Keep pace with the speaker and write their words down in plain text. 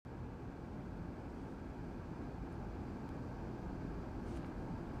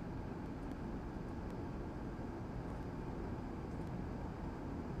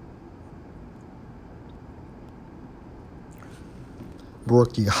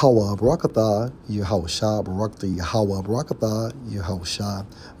Barak Yahweh Barakatha, Yahushua, Barak the Yahweh Barakatha, Yahushua,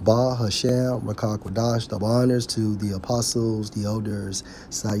 Ba Hashem, Rakakwadash, the honors to the apostles, the elders,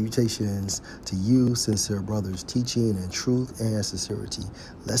 salutations to you, sincere brothers, teaching in truth and sincerity.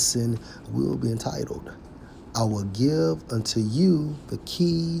 Lesson will be entitled, I will give unto you the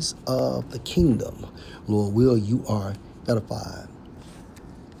keys of the kingdom. Lord, will you are edified.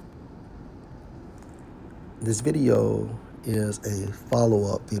 This video is a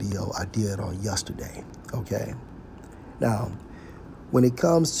follow-up video I did on yesterday, okay? Now, when it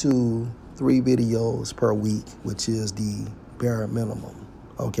comes to 3 videos per week, which is the bare minimum,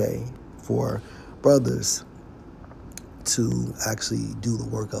 okay, for brothers to actually do the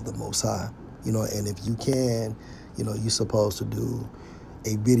work of the Most High, you know, and if you can, you know, you're supposed to do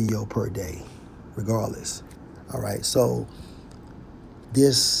a video per day, regardless, all right? So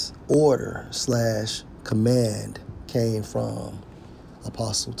this order / command came from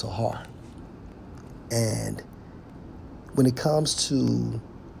Apostle Tahar. And when it comes to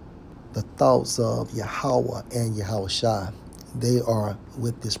the thoughts of Yahweh and Yahushua, they are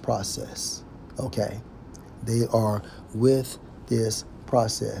with this process, okay? They are with this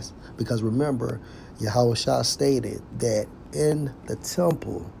process. Because remember, Yahushua stated that in the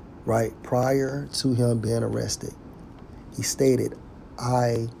temple, right, prior to him being arrested, he stated,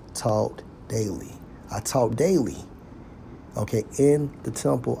 I taught daily. I taught daily. Okay, in the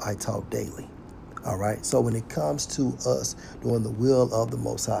temple, I taught daily. All right, so when it comes to us doing the will of the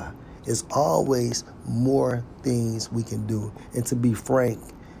Most High, it's always more things we can do. And to be frank,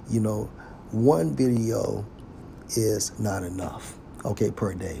 you know, 1 video is not enough, okay,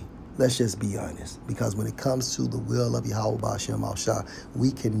 per day. Let's just be honest. Because when it comes to the will of Yahweh B'Shem Al-Shah,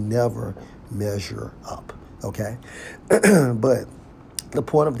 we can never measure up, okay? But the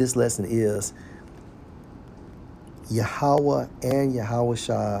point of this lesson is Yahweh and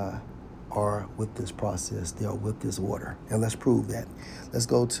Yahushua are with this process. They are with this order. And let's prove that. Let's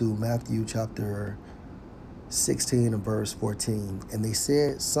go to Matthew chapter 16 and verse 14. And they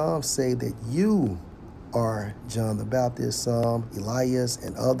said, some say that you are John the Baptist, some Elias,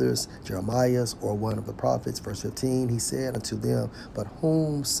 and others Jeremiah or one of the prophets. Verse 15, he said unto them, but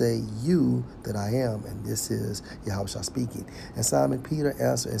whom say you that I am? And this is Yahushua speaking. And Simon Peter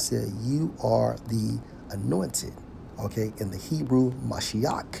answered and said, you are the anointed. Okay, in the Hebrew,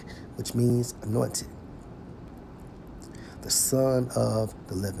 Mashiach, which means anointed, the Son of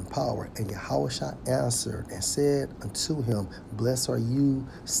the living power. And Yahushua answered and said unto him, blessed are you,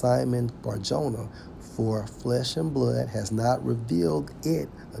 Simon Bar-Jonah, for flesh and blood has not revealed it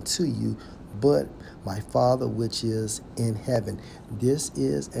unto you, but my Father which is in heaven. This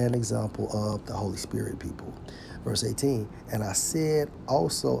is an example of the Holy Spirit, people. Verse 18, and I said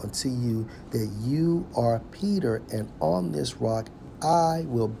also unto you that you are Peter, and on this rock I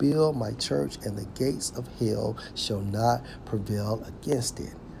will build my church, and the gates of hell shall not prevail against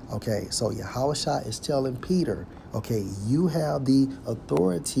it. Okay, so Yahushua is telling Peter, okay, you have the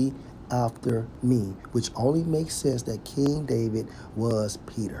authority after me, which only makes sense that King David was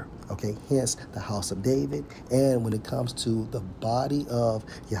Peter. Okay, hence the house of David. And when it comes to the body of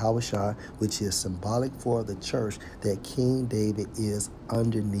Yahushua, which is symbolic for the church, that King David is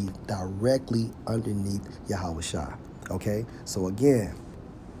underneath, directly underneath Yahushua. Okay, so again,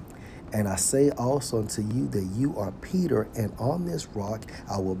 and I say also unto you that you are Peter, and on this rock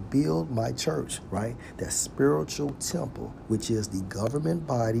I will build my church, right? That spiritual temple, which is the government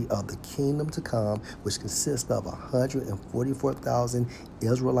body of the kingdom to come, which consists of 144,000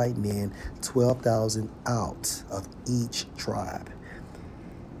 Israelite men, 12,000 out of each tribe.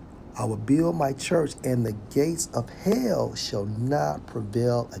 I will build my church, and the gates of hell shall not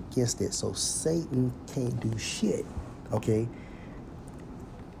prevail against it. So Satan can't do shit, okay?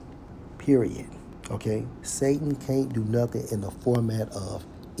 Period. Okay? Satan can't do nothing in the format of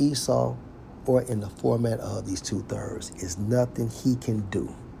Esau or in the format of these 2/3. It's nothing he can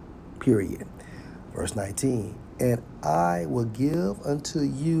do. Period. Verse 19. And I will give unto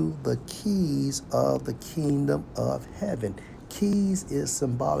you the keys of the kingdom of heaven. Keys is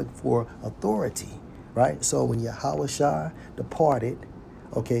symbolic for authority, right? So when Yahushua departed,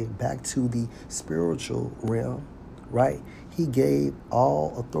 okay, back to the spiritual realm, right, he gave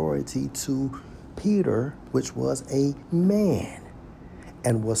all authority to Peter, which was a man.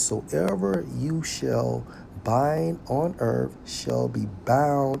 And whatsoever you shall bind on earth shall be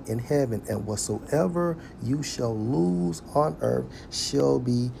bound in heaven, and whatsoever you shall loose on earth shall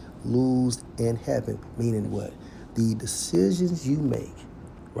be loosed in heaven. Meaning what? The decisions you make,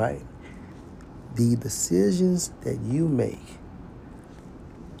 right? The decisions that you make,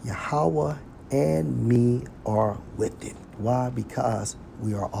 Yahweh and me are with it. Why? Because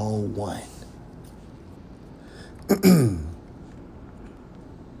we are all one.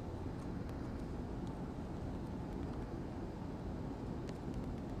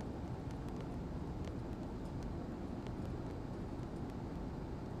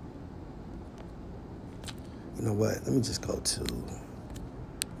 You know what? Let me just go to,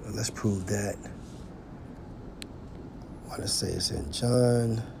 let's prove that. I want to say it's in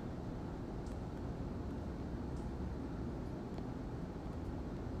John.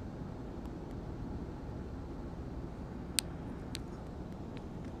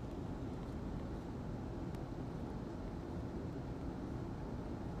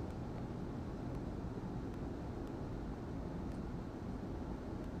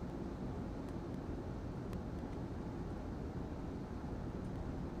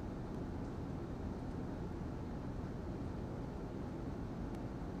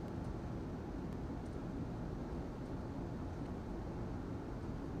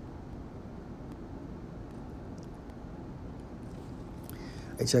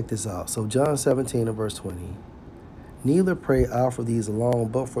 Hey, check this out. So John 17 and verse 20. Neither pray I for these alone,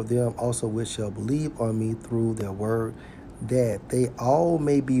 but for them also which shall believe on me through their word, that they all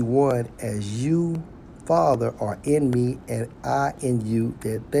may be one, as you, Father, are in me, and I in you,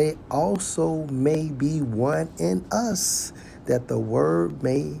 that they also may be one in us, that the word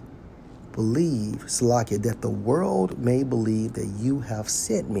may believe, Salakia, that the world may believe that you have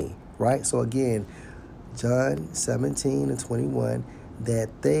sent me. Right? So again, John 17 and 21,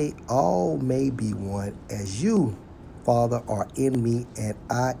 that they all may be one, as you, Father, are in me and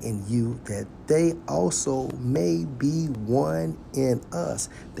I in you, that they also may be one in us,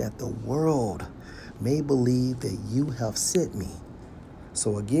 that the world may believe that you have sent me.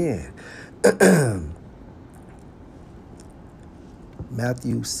 So again,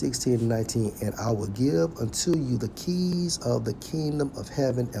 Matthew 16 and 19, and I will give unto you the keys of the kingdom of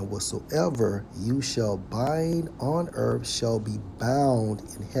heaven, and whatsoever you shall bind on earth shall be bound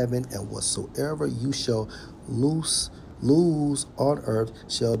in heaven, and whatsoever you shall loose on earth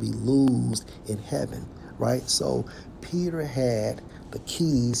shall be loosed in heaven. Right? So Peter had the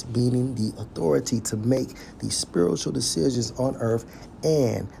keys, meaning the authority to make these spiritual decisions on earth,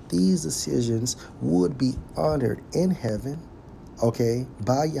 and these decisions would be honored in heaven, okay,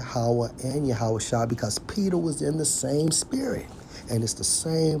 by Yahweh and Yahushua, because Peter was in the same spirit. And it's the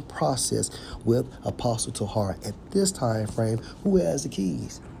same process with Apostle Tahar. At this time frame, who has the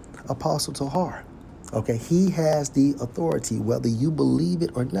keys? Apostle Tahar. Okay, he has the authority, whether you believe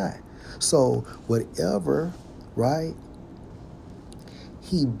it or not. So whatever, right,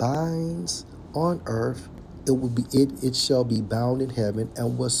 he binds on earth, it shall be bound in heaven,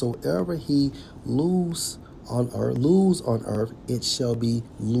 and whatsoever he lose on earth, it shall be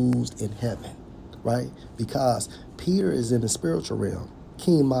loosed in heaven. Right? Because Peter is in the spiritual realm.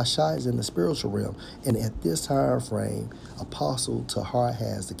 King Mashai is in the spiritual realm. And at this time frame, Apostle Tahar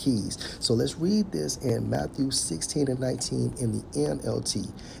has the keys. So let's read this in Matthew 16 and 19 in the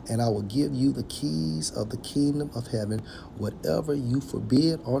NLT. And I will give you the keys of the kingdom of heaven. Whatever you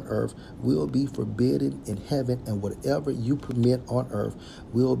forbid on earth will be forbidden in heaven, and whatever you permit on earth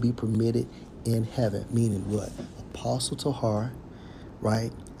will be permitted in heaven. Meaning what? Apostle Tahar,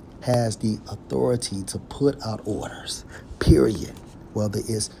 right, has the authority to put out orders, period. Whether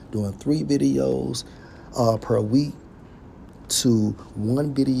it's doing 3 videos per week to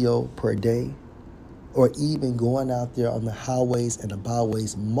 1 video per day, or even going out there on the highways and the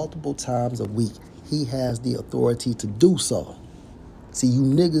byways multiple times a week, he has the authority to do so. See, you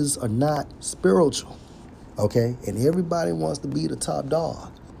niggas are not spiritual, okay? And everybody wants to be the top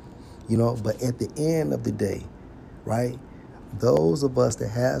dog, you know, but at the end of the day, right, those of us that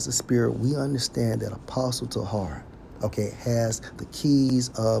has the spirit, we understand that Apostle Tahar, okay, has the keys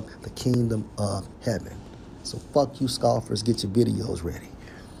of the kingdom of heaven. So fuck you scoffers, get your videos ready.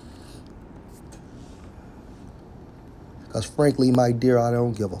 Because frankly, my dear, I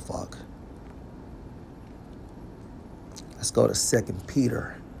don't give a fuck. Let's go to 2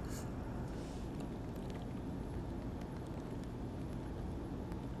 Peter.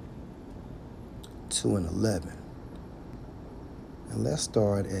 Two and 11. And let's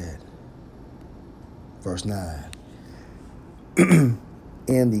start at verse 9.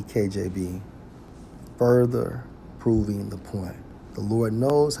 In the KJV, further proving the point. The Lord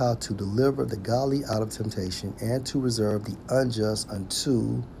knows how to deliver the godly out of temptation, and to reserve the unjust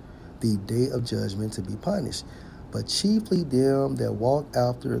unto the day of judgment to be punished, but chiefly them that walk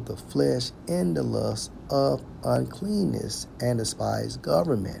after the flesh in the lust of uncleanness, and despise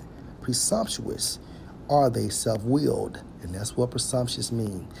government. Presumptuous are they, self-willed. And that's what presumptuous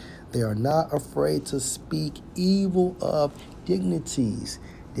means. They are not afraid to speak evil of dignities.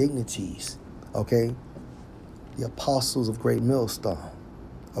 Dignities. Okay? The apostles of Great Millstone.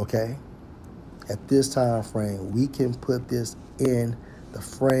 Okay? At this time frame, we can put this in the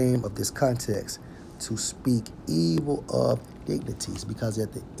frame of this context to speak evil of dignities, because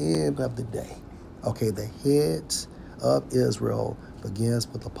at the end of the day, okay, the heads of Israel begins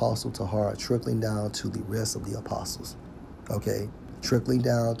with Apostle Tahar, trickling down to the rest of the apostles, okay, trickling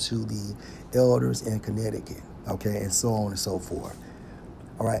down to the elders in Connecticut, okay, and so on and so forth.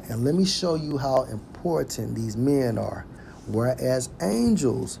 All right, and let me show you how important these men are. Whereas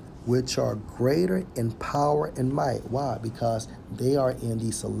angels, which are greater in power and might. Why? Because they are in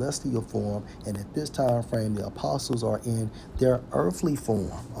the celestial form, and at this time frame, the apostles are in their earthly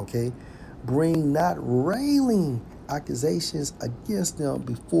form, okay? Bring not railing accusations against them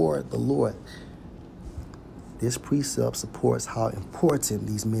before the Lord. This precept supports how important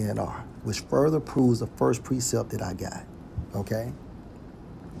these men are, which further proves the first precept that I got, okay?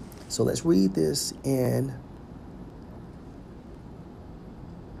 So let's read this in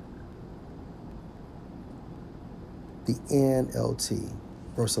the NLT,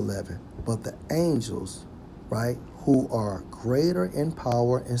 verse 11. But the angels, right, who are greater in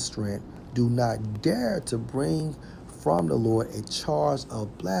power and strength, do not dare to bring from the Lord a charge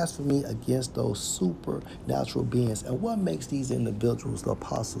of blasphemy against those supernatural beings. And what makes these individuals, the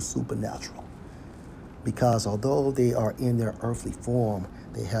apostles, supernatural? Because although they are in their earthly form,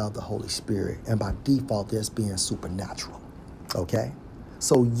 they have the Holy Spirit. And by default, that's being supernatural. Okay?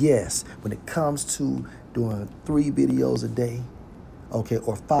 So yes, when it comes to doing 3 videos a day, okay,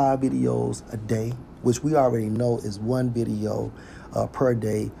 or 5 videos a day, which we already know is 1 video per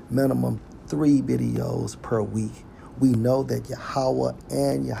day, minimum 3 videos per week, we know that Yahweh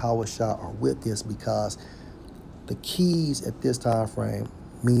and Yahweh Shah are with this, because the keys at this time frame,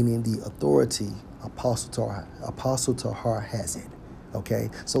 meaning the authority, Apostle Tahar has it. Okay,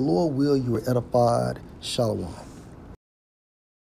 so Lord will, you are edified. Shalom.